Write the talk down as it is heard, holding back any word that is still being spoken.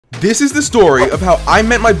This is the story of how I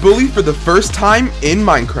met my bully for the first time in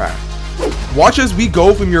Minecraft. Watch as we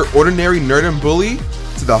go from your ordinary nerd and bully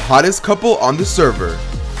to the hottest couple on the server.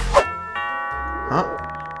 Huh?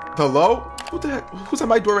 Hello? Who the heck? Who's at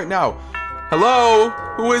my door right now? Hello?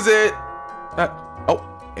 Who is it? Oh,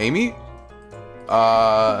 Amy?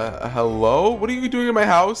 Hello? What are you doing in my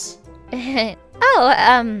house? I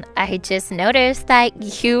just noticed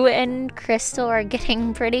that you and Cristal are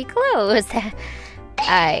getting pretty close.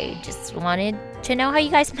 I just wanted to know how you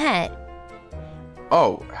guys met.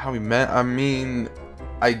 Oh, how we met? I mean,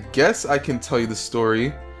 I guess I can tell you the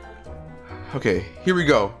story. Okay, here we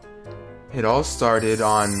go. It all started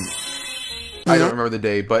on... I don't remember the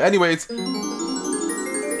day, but anyways...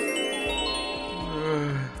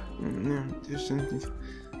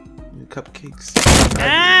 Cupcakes.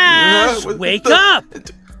 Ash! Wake up!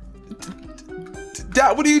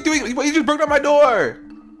 Dad, what are you doing? You just broke down my door!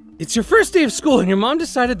 It's your first day of school and your mom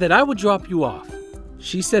decided that I would drop you off.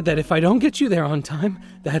 She said that if I don't get you there on time,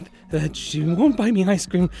 that she won't buy me ice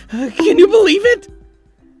cream. Can you believe it?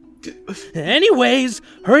 Anyways,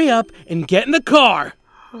 hurry up and get in the car.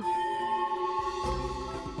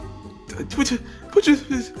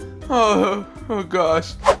 Oh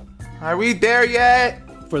gosh. Are we there yet?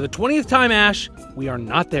 For the 20th time, Ash, we are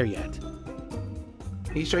not there yet.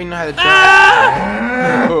 Are you sure you know how to drive?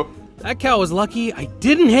 Ah! That cow was lucky I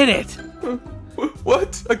didn't hit it.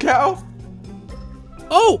 What? A cow?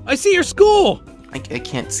 Oh, I see your school. I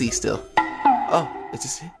can't see still. Oh, is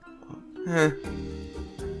this it?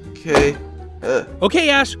 Okay. Okay,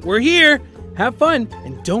 Ash, we're here. Have fun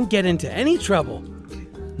and don't get into any trouble.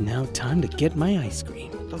 Now time to get my ice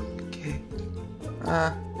cream. Okay.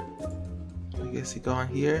 I guess you go on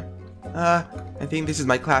here. I think this is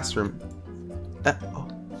my classroom. Oh.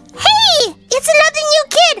 Hey! It's another new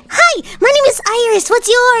kid! Hi! My name is Iris. What's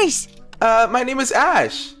yours? My name is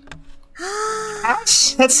Ash.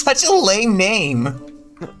 Ash? That's such a lame name.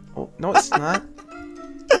 No, it's not.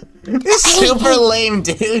 It's super lame,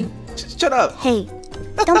 dude. Shut up. Hey,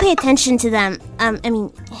 don't pay attention to them. I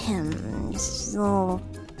mean, him. So...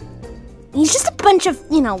 He's just a bunch of,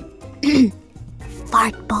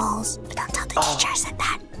 fart balls. But don't tell the teacher I said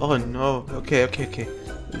that. Oh no. Okay.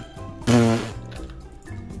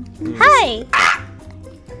 Hi!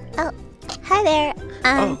 Oh, hi there.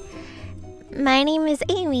 My name is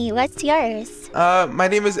Amy. What's yours? My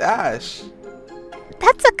name is Ash.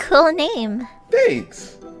 That's a cool name.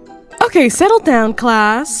 Thanks. Okay, settle down,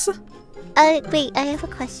 class. Wait, I have a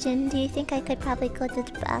question. Do you think I could probably go to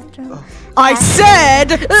the bathroom? I said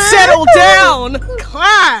settle down,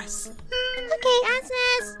 class! Okay,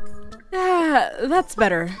 Agnes. That's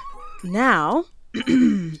better. Now,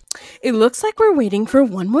 it looks like we're waiting for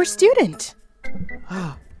one more student.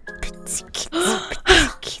 Oh,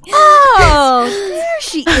 there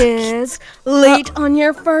she is. Late on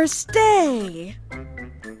your first day.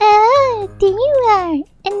 Oh, there you are.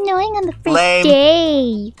 Annoying on the first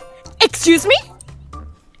day. Excuse me?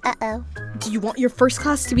 Uh-oh. Do you want your first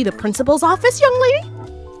class to be the principal's office, young lady?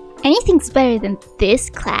 Anything's better than this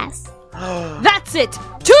class. That's it. To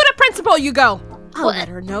the principal you go. I'll let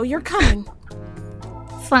her know you're coming.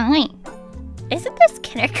 Fine. Isn't this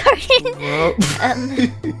kindergarten?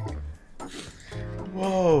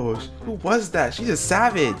 Whoa, who was that? She's a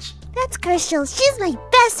savage. That's Cristal. She's my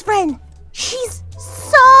best friend. She's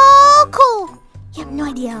so cool. You have no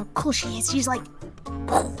idea how cool she is. She's like...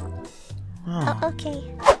 Oh, okay.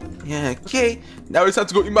 Yeah, okay. Now it's time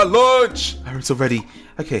to go eat my lunch. I'm so ready.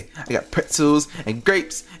 Okay, I got pretzels and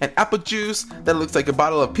grapes and apple juice that looks like a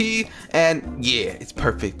bottle of pee, and yeah, it's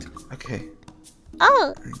perfect. Okay.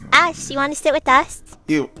 Oh, Ash, you want to sit with us?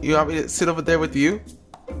 You want me to sit over there with you?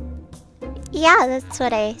 Yeah, that's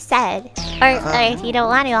what I said. Or if you don't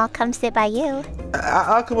want to, I'll come sit by you.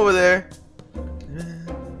 I'll come over there.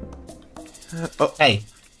 Hey,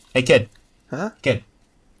 kid. Huh? Kid.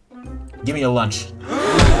 Give me your lunch.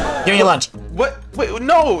 Give me your lunch. What? Wait,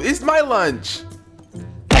 no, it's my lunch.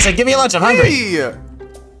 I said give me your lunch, I'm hungry. Hey!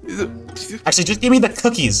 Actually, just give me the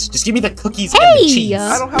cookies. Just give me the cookies and the cheese.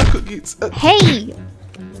 I don't have cookies. Hey!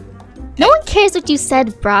 No one cares what you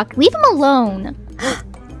said, Brock. Leave him alone.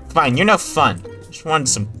 Fine, you're no fun. Just wanted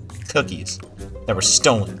some cookies that were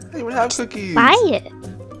stolen. I don't have cookies. Buy it.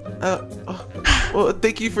 Well,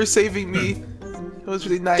 thank you for saving me. That was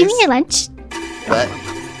really nice. Give me your lunch. What?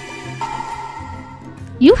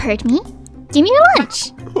 You heard me. Give me your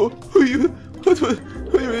lunch. Who you?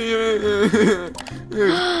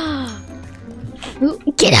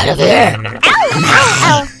 Get out of here.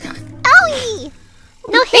 Ow! Owie!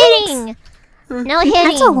 No hitting. No hitting.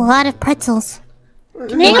 That's a lot of pretzels. You're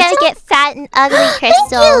gonna get fat and ugly,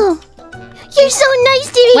 Cristal. Thank you. You're so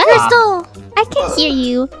nice to me, What? Cristal. I can hear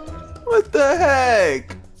you. What the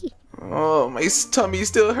heck? Oh, my tummy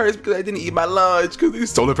still hurts because I didn't eat my lunch because they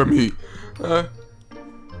stole it from me. Oh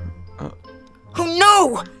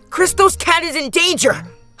no! Cristal's cat is in danger!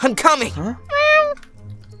 I'm coming! Huh?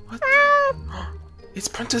 What? It's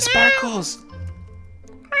Princess Sparkles!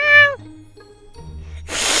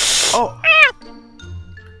 Oh!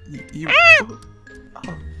 You. Oh,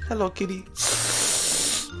 hello, kitty.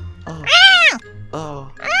 Oh.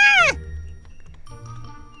 Oh.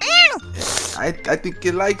 I think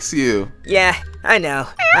it likes you. Yeah, I know.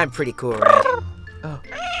 I'm pretty cool, right? Oh.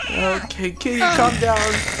 Okay, kitty, calm down.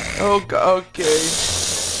 Oh, okay.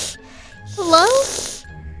 Hello?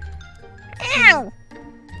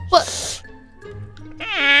 What?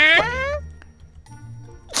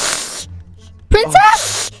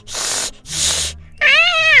 Princess?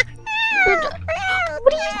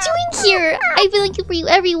 What are you doing here? I've been looking for you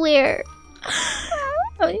everywhere.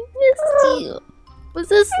 I missed you. Was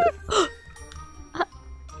this?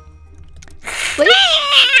 Wait.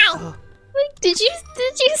 Wait, did you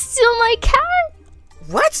steal my cat?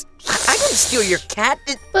 What? I didn't steal your cat.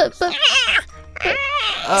 But see,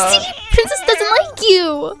 Princess doesn't like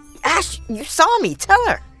you. Ash, you saw me. Tell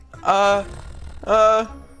her.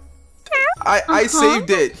 I saved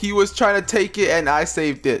it. He was trying to take it and I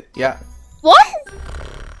saved it. Yeah. What?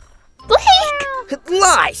 Blake!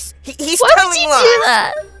 Lies. He's Why telling would you lies. do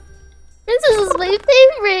that? Princess is my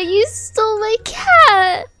favorite. You stole my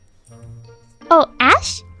cat. Oh,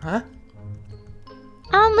 Ash? Huh?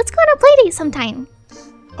 Let's go on a play date sometime.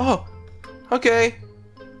 Oh. Okay.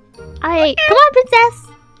 Alright, come on, Princess.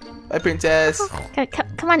 Bye, Princess.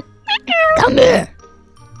 Come on. Come here.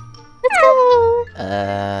 Let's go.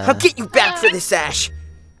 I'll get you back for this, Ash.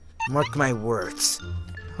 Mark my words.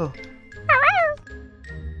 Oh.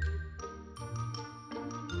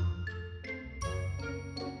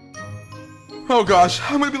 Oh gosh,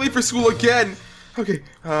 I'm gonna be late for school again. Okay,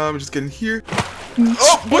 I'm just getting here.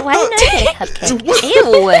 Oh, what Why didn't I get a cupcake? What?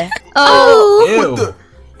 Ew. Oh, Ew. what the?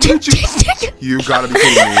 Did you? You gotta be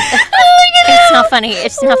kidding me. It's not funny.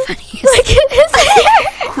 It's not funny. Look at his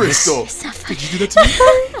hair. Crystal, It's not funny. did you do that to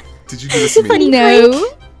me? Did you do this to me? No,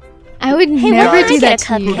 I would never guys, do that get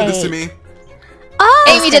a to you. Who did this to me?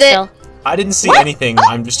 Amy did it. I didn't see anything.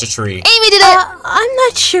 I'm just a tree. Amy did it. I'm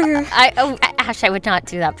not sure. Ash, I would not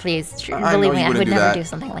do that, please. I know Believe you me, I wouldn't would do never that. do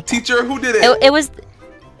something like that. Teacher, who did it? It was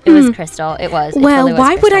Cristal. It was. It Well, totally was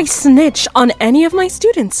why would I Cristal. snitch on any of my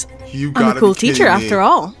students? You gotta I'm a cool be kidding teacher me. after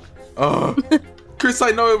all. Chris,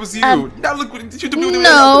 I know it was you. Now look what did you do?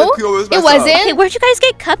 No, it wasn't. Hey, where'd you guys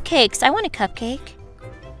get cupcakes? I want a cupcake.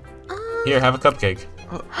 Here, have a cupcake.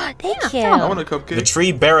 Thank you. I want a The cupcake.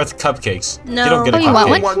 tree beareth cupcakes. No. You don't get a Oh, you want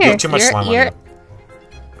cupcake. one? You Here. have too much slime on you're-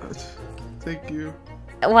 you. Thank you.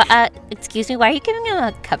 Well, excuse me. Why are you giving him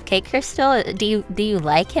a cupcake, Crystal? Do you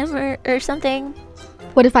like him or something?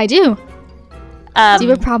 What if I do? Do you have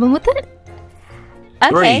a problem with it?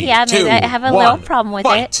 Okay, 3, yeah, 2, maybe I have a little 1, problem with it.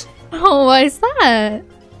 fight. Oh, why is that?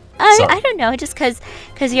 Sorry. I don't know, just cause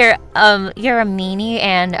you're a meanie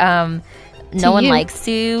and no one you. likes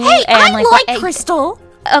you. Hey, and I like why- Cristal.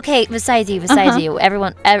 Okay, besides you,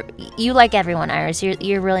 everyone, you like everyone, Iris.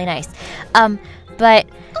 You're really nice. But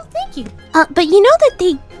Thank you. But you know that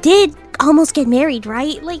they did almost get married,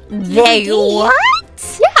 right? Like they what?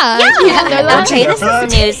 Yeah. Yeah. You didn't know that? Okay, Yeah. this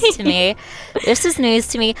is news to me. This is news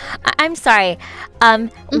to me. I'm sorry.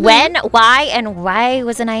 When, why, and why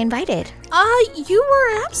wasn't I invited? You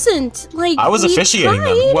were absent. Like I was we officiating tried.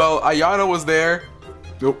 them. Well, Ayana was there.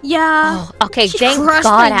 Nope. Yeah. Okay, She thank crushed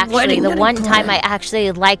God. my Actually, wedding the that I one time planned. I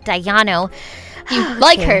actually liked Ayano. You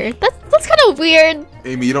like her? That's kind of weird.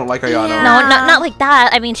 Amy, you don't like Ayana. Yeah. No, not like that.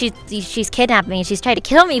 I mean, she's kidnapped me. She's tried to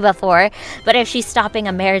kill me before. But if she's stopping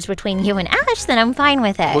a marriage between you and Ash, then I'm fine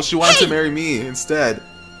with it. Well, she wanted to marry me instead.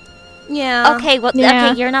 Yeah. Okay, well, Yeah.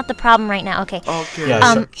 okay, you're not the problem right now. Okay. Okay.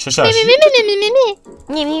 Yeah, shush. Me.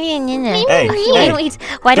 Hey,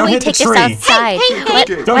 Why don't don't we hit the take this tree. outside?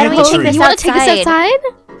 Okay. Don't Why hit don't we the take tree. this You want to take us outside? outside?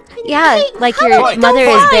 Yeah, like your Fight. mother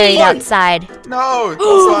is buried Fight. outside. No.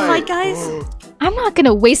 Oh, it's my fine. guys. Oh. I'm not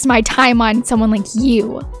gonna waste my time on someone like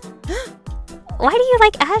you. Why do you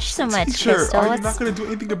like Ash so much, Teacher, Crystal? are you What's- not gonna do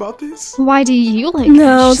anything about this? Why do you like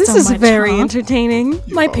No, Ash this so is much, very huh? entertaining.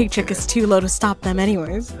 My okay. paycheck is too low to stop them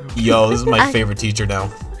anyways. Yo, this is my favorite teacher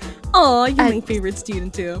now. Oh, you're my favorite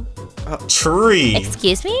student too. Tree.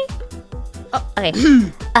 Excuse me? Oh, okay.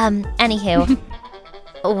 Anywho,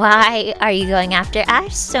 why are you going after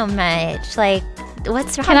Ash so much? Like,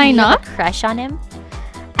 what's wrong? Can I Do you have not? a crush on him?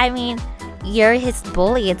 I mean, you're his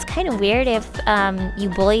bully. It's kind of weird if you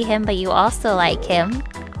bully him, but you also like him.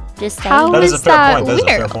 Just saying. How That is a is fair that point. That is a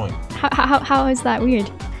weird? fair point. How is that weird?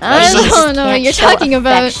 I I don't know what you're talking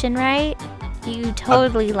about. Affection, right? You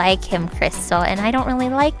totally like him, Cristal, and I don't really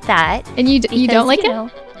like that. And you don't like him? know,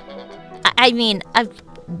 I mean,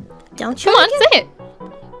 Don't you? Come on, say it.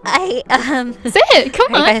 Say it.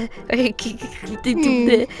 Come on.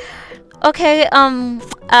 Okay,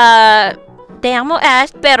 te amo Ash,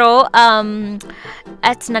 pero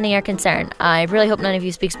that's none of your concern. I really hope none of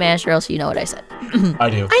you speak Spanish, or else you know what I said. I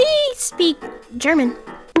do. I speak German.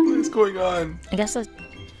 What is going on? I guess that's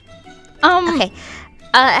okay.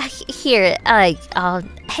 Here,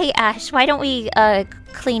 hey Ash, why don't we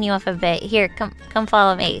clean you up a bit? Here, come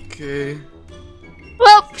follow me. Okay.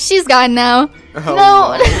 Well, she's gone now.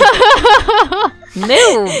 Oh,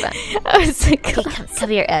 Move. I was like, Okay, come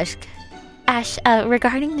here, Ash. Ash,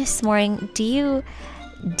 regarding this morning, do you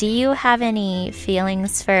have any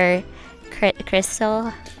feelings for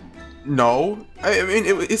Cristal? No. I mean,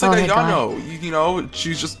 it's Oh like my a God. Yano. You know,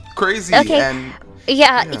 she's just crazy Okay. and...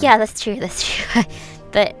 Yeah, Yeah. that's true.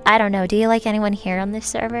 But I don't know. Do you like anyone here on this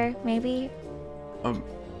server? Maybe.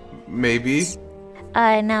 Maybe.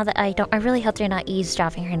 Now that I really hope you're not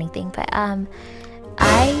eavesdropping or anything. But I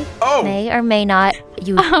may or may not.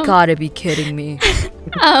 You gotta be kidding me. that's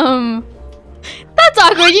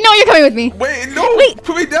awkward. You know you're coming with me. Wait, no!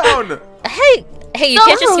 Put me down! Hey, you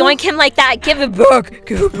can't just yoink him like that. Give it back.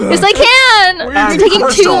 Give it back. Yes, I can. And You're taking too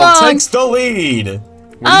Cristal long. takes the lead.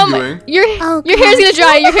 What are you doing? Your hair's gonna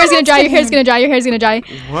dry. Your hair's gonna dry. Your hair's gonna dry. Your hair's gonna dry.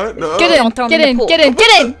 What? No. Get in. throw him Get in in. the pool. Get in.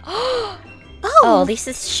 Get in. Oh, at least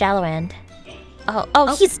it's shallow end.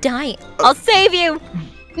 Oh, he's dying. I'll save you.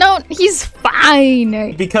 No, he's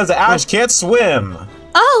fine. Because Ash can't swim.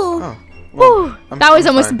 Oh. Well, Whew, that was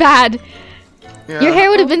I'm almost fine. bad. Yeah. Your hair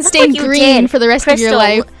would have been Look stained what you green did, for the rest of your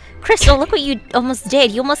life. Cristal, look what you almost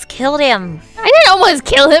did. You almost killed him. I didn't almost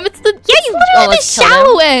kill him. It's the you literally the almost killed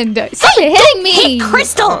shallow end. Stop hitting me.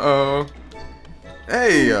 Cristal. Uh-oh.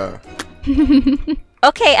 Hey,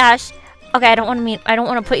 Okay, Ash. Okay, I don't want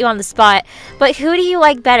to put you on the spot. But who do you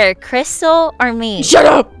like better, Cristal or me? Shut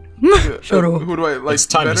up. Shut up. Who do I like It's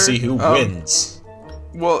time better? to see who wins.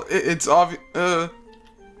 Well, it's obvious.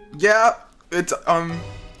 Yeah, it's Why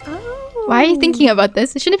are you thinking about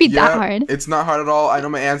this? It shouldn't be yeah, that hard. It's not hard at all. I know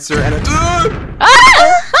my answer, and it.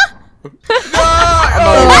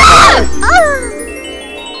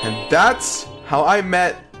 And that's how I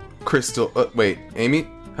met Cristal. Wait, Amy?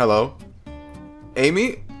 Hello?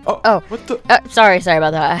 Amy? Oh. What the? Sorry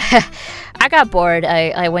about that. I got bored.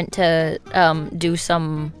 I went to do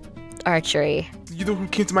some archery. You know who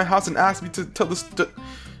came to my house and asked me to tell this.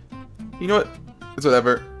 You know what? It's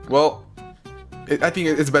whatever. Well, I think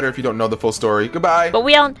it's better if you don't know the full story. Goodbye. But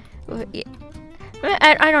we don't.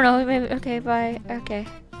 I don't know. Maybe, okay, bye. Okay.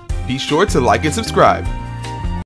 Be sure to like and subscribe.